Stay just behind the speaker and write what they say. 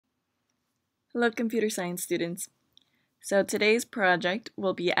Hello, computer science students. So today's project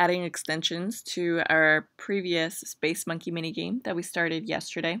will be adding extensions to our previous Space Monkey minigame that we started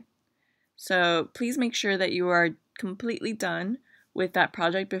yesterday. So please make sure that you are completely done with that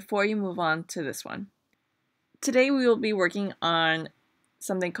project before you move on to this one. Today we will be working on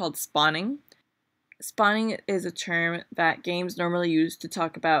something called spawning. Spawning is a term that games normally use to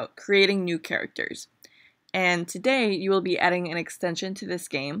talk about creating new characters. And today you will be adding an extension to this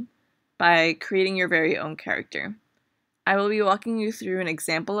game by creating your very own character. I will be walking you through an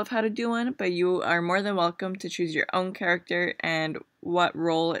example of how to do one, but you are more than welcome to choose your own character and what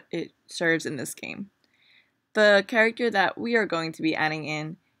role it serves in this game. The character that we are going to be adding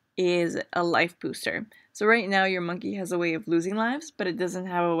in is a life booster. So right now your monkey has a way of losing lives, but it doesn't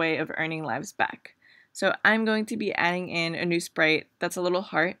have a way of earning lives back. So I'm going to be adding in a new sprite that's a little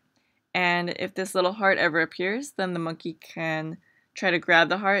heart, and if this little heart ever appears, then the monkey can try to grab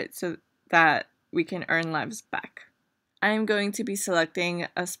the heart so that we can earn lives back. I'm going to be selecting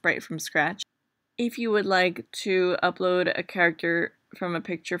a sprite from scratch. If you would like to upload a character from a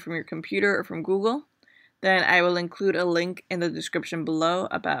picture from your computer or from Google, then I will include a link in the description below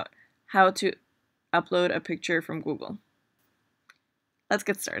about how to upload a picture from Google. Let's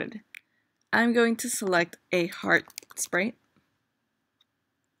get started. I'm going to select a heart sprite.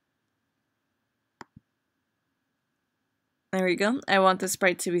 There we go. I want the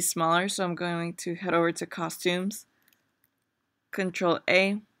sprite to be smaller, so I'm going to head over to Costumes, Control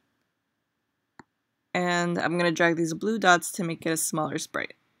A, and I'm going to drag these blue dots to make it a smaller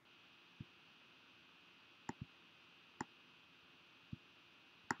sprite.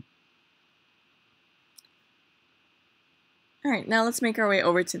 Alright, now let's make our way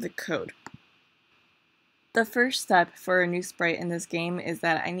over to the code. The first step for a new sprite in this game is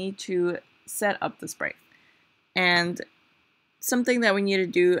that I need to set up the sprite. And something that we need to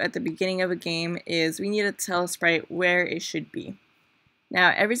do at the beginning of a game is we need to tell a sprite where it should be.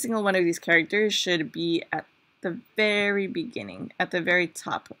 Now, every single one of these characters should be at the very beginning, at the very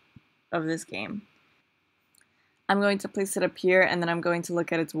top of this game. I'm going to place it up here, and then I'm going to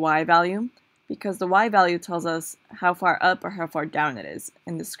look at its Y value, because the Y value tells us how far up or how far down it is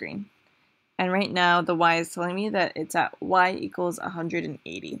in the screen. And right now, the Y is telling me that it's at Y equals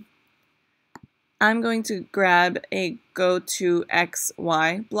 180. I'm going to grab a go to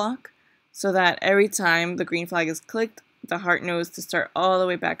XY block so that every time the green flag is clicked, the heart knows to start all the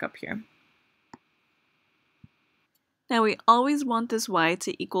way back up here. Now we always want this Y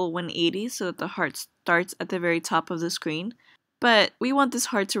to equal 180 so that the heart starts at the very top of the screen, but we want this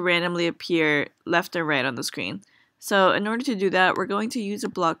heart to randomly appear left and right on the screen. So in order to do that, we're going to use a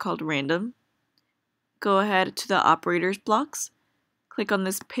block called random. Go ahead to the operators blocks, click on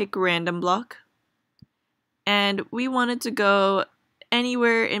this pick random block, and we want it to go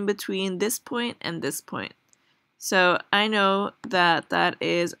anywhere in between this point and this point. So I know that that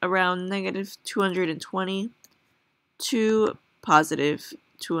is around negative 220 to positive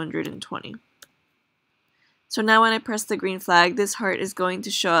 220. So now when I press the green flag, this heart is going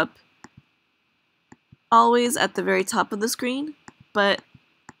to show up always at the very top of the screen, but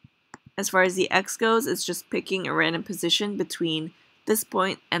as far as the X goes, it's just picking a random position between this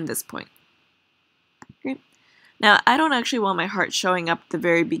point and this point. Okay. Now, I don't actually want my heart showing up at the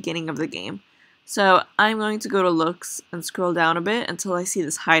very beginning of the game, so I'm going to go to looks and scroll down a bit until I see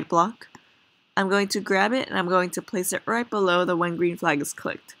this hide block. I'm going to grab it and I'm going to place it right below the when green flag is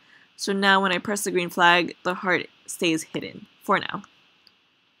clicked. So now when I press the green flag, the heart stays hidden for now.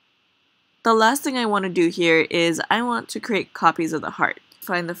 The last thing I want to do here is I want to create copies of the heart.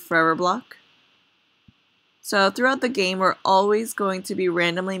 Find the forever block. So throughout the game, we're always going to be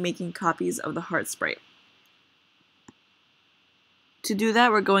randomly making copies of the heart sprite. To do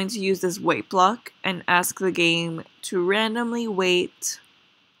that, we're going to use this wait block and ask the game to randomly wait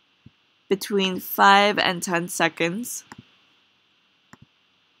between 5 and 10 seconds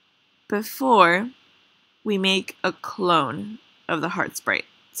before we make a clone of the heart sprite.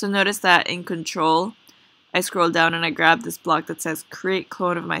 So notice that in control, I scroll down and I grab this block that says create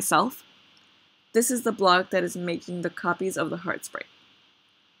clone of myself. This is the block that is making the copies of the heart sprite.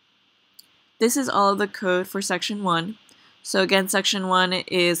 This is all of the code for section 1. So again, section 1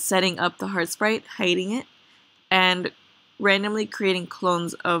 is setting up the heart sprite, hiding it, and randomly creating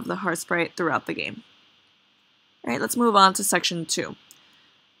clones of the heart sprite throughout the game. Alright, let's move on to section 2.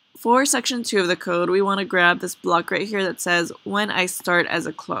 For section 2 of the code, we want to grab this block right here that says when I start as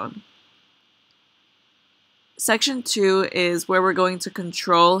a clone. Section 2 is where we're going to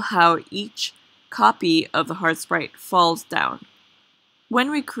control how each copy of the heart sprite falls down.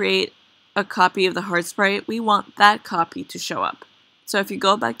 When we create a copy of the heart sprite, we want that copy to show up. So if you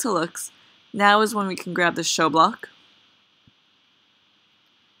go back to looks, Now is when we can grab the show block.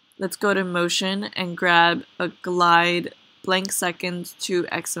 Let's go to motion and grab a glide blank second to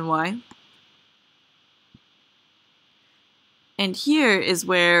X and Y. And here is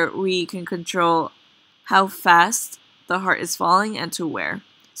where we can control how fast the heart is falling and to where.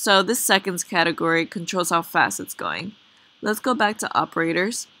 So this seconds category controls how fast it's going. Let's go back to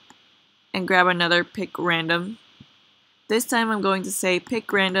operators and grab another pick random. This time I'm going to say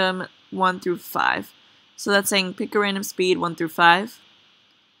pick random 1 through 5. So that's saying pick a random speed 1 through 5.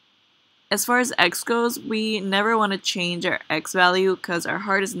 As far as X goes, we never want to change our X value because our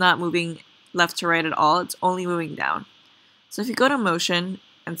heart is not moving left to right at all, it's only moving down. So if you go to motion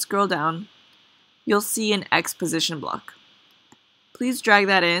and scroll down, you'll see an X position block. Please drag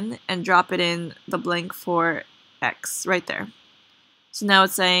that in and drop it in the blank for X right there. So now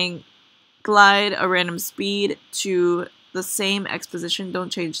it's saying glide a random speed to the same X position, don't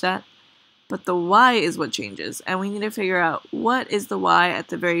change that. But the Y is what changes, and we need to figure out what is the Y at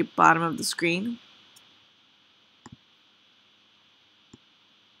the very bottom of the screen.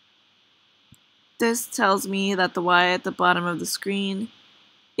 This tells me that the Y at the bottom of the screen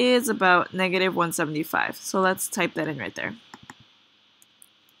is about -175. So let's type that in right there.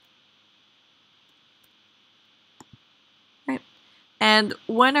 Right. And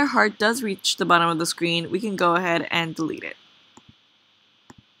when our heart does reach the bottom of the screen, we can go ahead and delete it.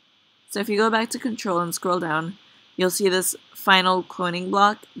 So if you go back to control and scroll down, you'll see this final cloning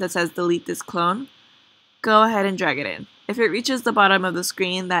block that says delete this clone. Go ahead and drag it in. If it reaches the bottom of the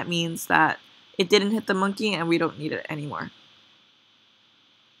screen, that means that it didn't hit the monkey and we don't need it anymore.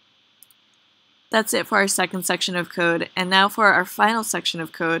 That's it for our second section of code. And now for our final section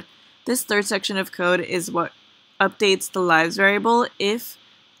of code. This third section of code is what updates the lives variable if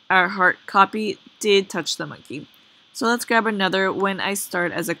our heart copy did touch the monkey. So let's grab another when I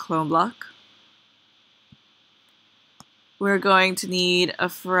start as a clone block. We're going to need a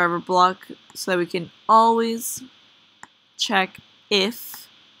forever block so that we can always check if.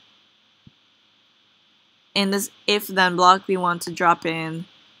 In this if then block, we want to drop in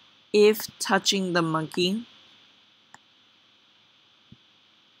if touching the monkey.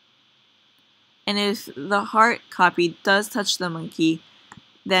 And if the heart copy does touch the monkey,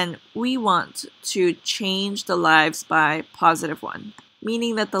 then we want to change the lives by +1,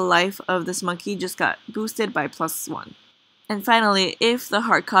 meaning that the life of this monkey just got boosted by +1. And finally, if the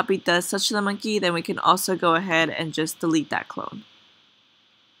heart copy does touch the monkey, then we can also go ahead and just delete that clone.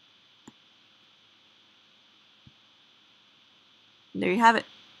 There you have it.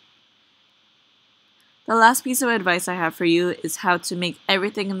 The last piece of advice I have for you is how to make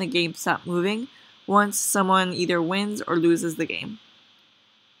everything in the game stop moving once someone either wins or loses the game.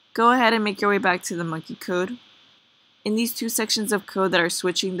 Go ahead and make your way back to the monkey code. In these two sections of code that are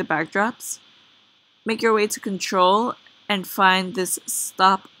switching the backdrops, make your way to control and find this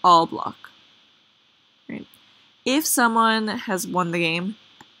stop all block. Right. If someone has won the game,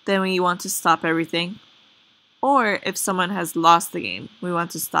 then we want to stop everything. Or if someone has lost the game, we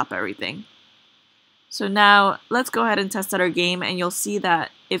want to stop everything. So now let's go ahead and test out our game, and you'll see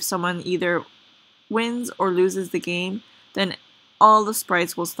that if someone either wins or loses the game, then all the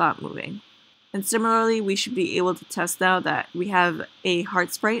sprites will stop moving. And similarly, we should be able to test now that we have a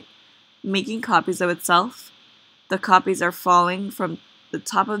heart sprite making copies of itself. The copies are falling from the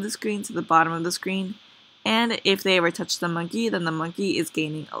top of the screen to the bottom of the screen, and if they ever touch the monkey, then the monkey is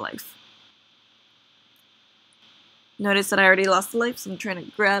gaining a life. Notice that I already lost a life, so I'm trying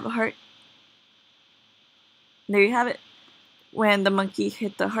to grab a heart. There you have it. When the monkey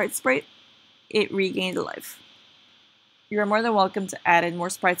hit the heart sprite, it regained a life. You are more than welcome to add in more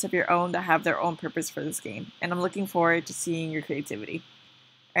sprites of your own that have their own purpose for this game, and I'm looking forward to seeing your creativity.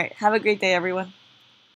 Alright, have a great day everyone.